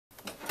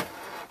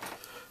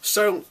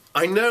So,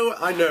 I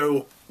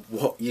know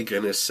what you're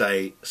going to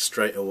say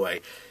straight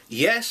away.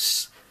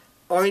 Yes,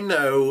 I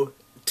know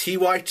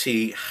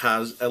TYT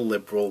has a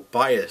liberal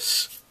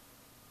bias.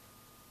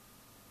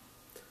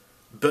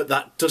 But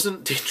that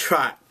doesn't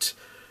detract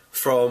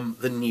from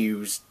the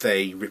news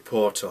they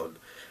report on.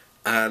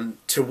 And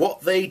to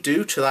what they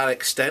do to that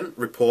extent,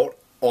 report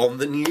on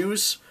the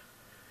news,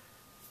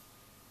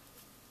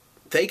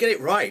 they get it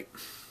right.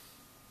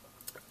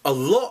 A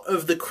lot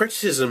of the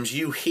criticisms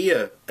you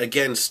hear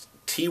against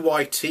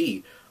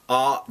TYT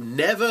are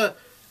never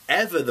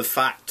ever the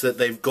fact that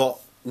they've got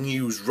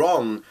news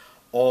wrong,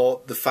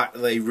 or the fact that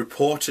they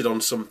reported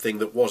on something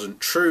that wasn't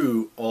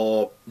true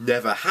or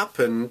never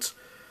happened.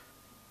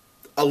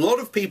 A lot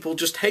of people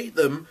just hate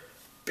them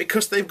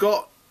because they've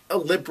got a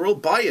liberal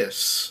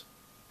bias.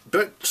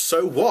 But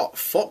so what?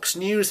 Fox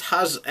News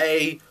has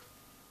a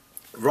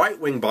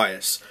right-wing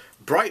bias.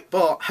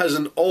 Breitbart has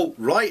an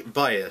alt-right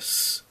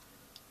bias.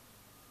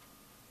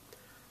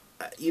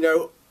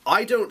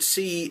 I don't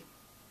see...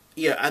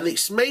 and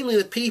it's mainly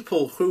the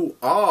people who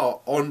are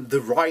on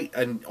the right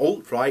and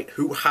alt-right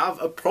who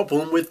have a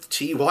problem with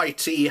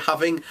TYT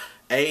having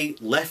a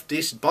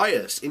leftist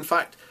bias. In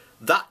fact,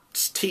 that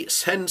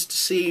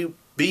tends to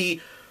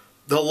be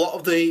a lot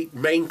of the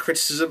main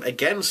criticism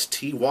against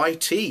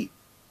TYT.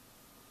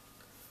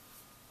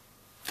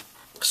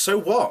 So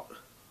what?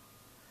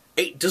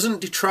 It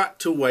doesn't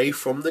detract away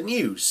from the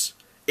news.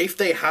 If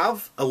they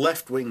have a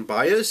left-wing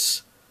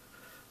bias,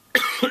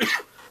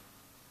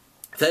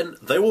 then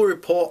they will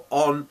report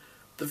on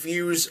the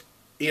views,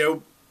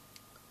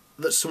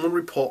 that someone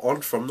report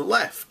on from the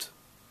left.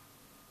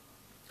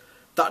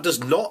 That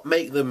does not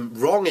make them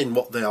wrong in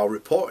what they are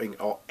reporting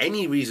or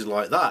any reason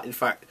like that. In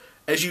fact,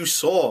 as you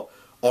saw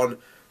on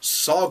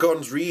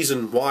Sargon's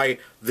reason why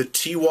the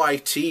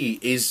TYT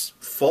is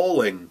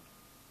falling,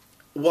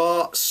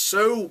 were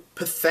so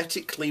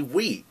pathetically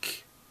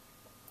weak.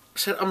 I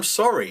said, I'm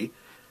sorry,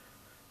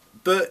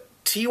 but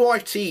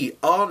TYT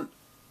aren't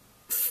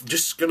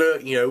just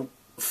gonna,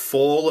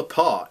 fall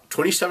apart.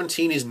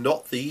 2017 is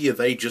not the year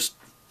they just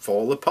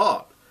fall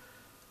apart.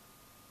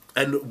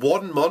 And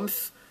 1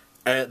 month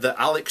that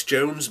Alex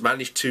Jones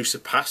managed to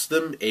surpass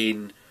them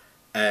in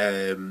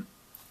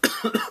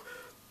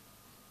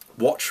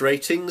watch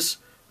ratings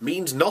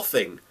means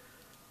nothing.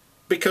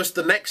 Because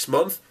the next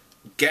month,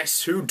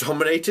 guess who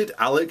dominated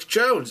Alex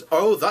Jones?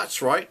 Oh,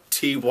 that's right,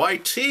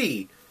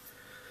 TYT.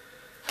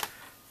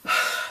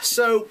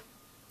 So,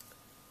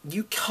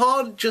 you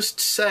can't just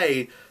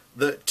say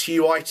that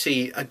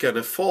TYT are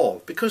gonna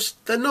fall, because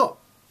they're not.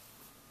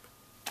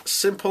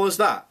 Simple as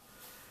that.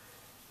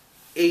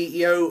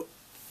 And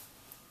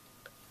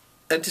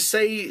to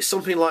say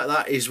something like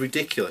that is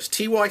ridiculous.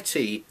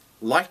 TYT,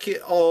 like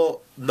it or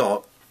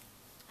not,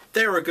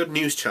 they're a good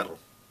news channel.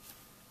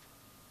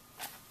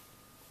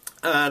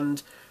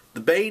 And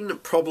the main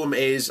problem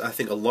is, I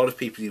think a lot of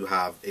people you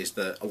have, is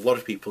that a lot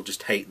of people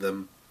just hate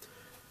them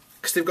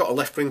because they've got a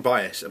left-wing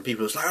bias, and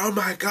people are like, oh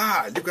my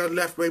god, they've got a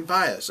left-wing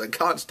bias, I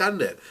can't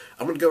stand it,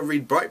 I'm going to go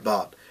read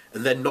Breitbart,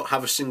 and then not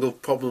have a single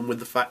problem with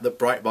the fact that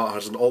Breitbart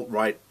has an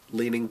alt-right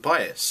leaning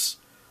bias.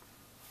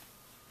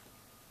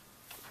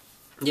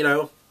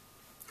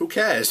 Who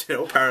cares,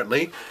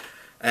 apparently.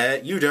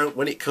 You don't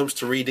when it comes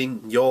to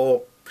reading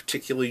your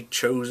particularly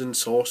chosen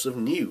source of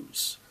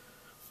news.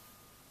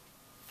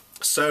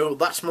 So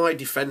that's my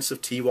defense of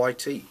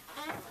TYT.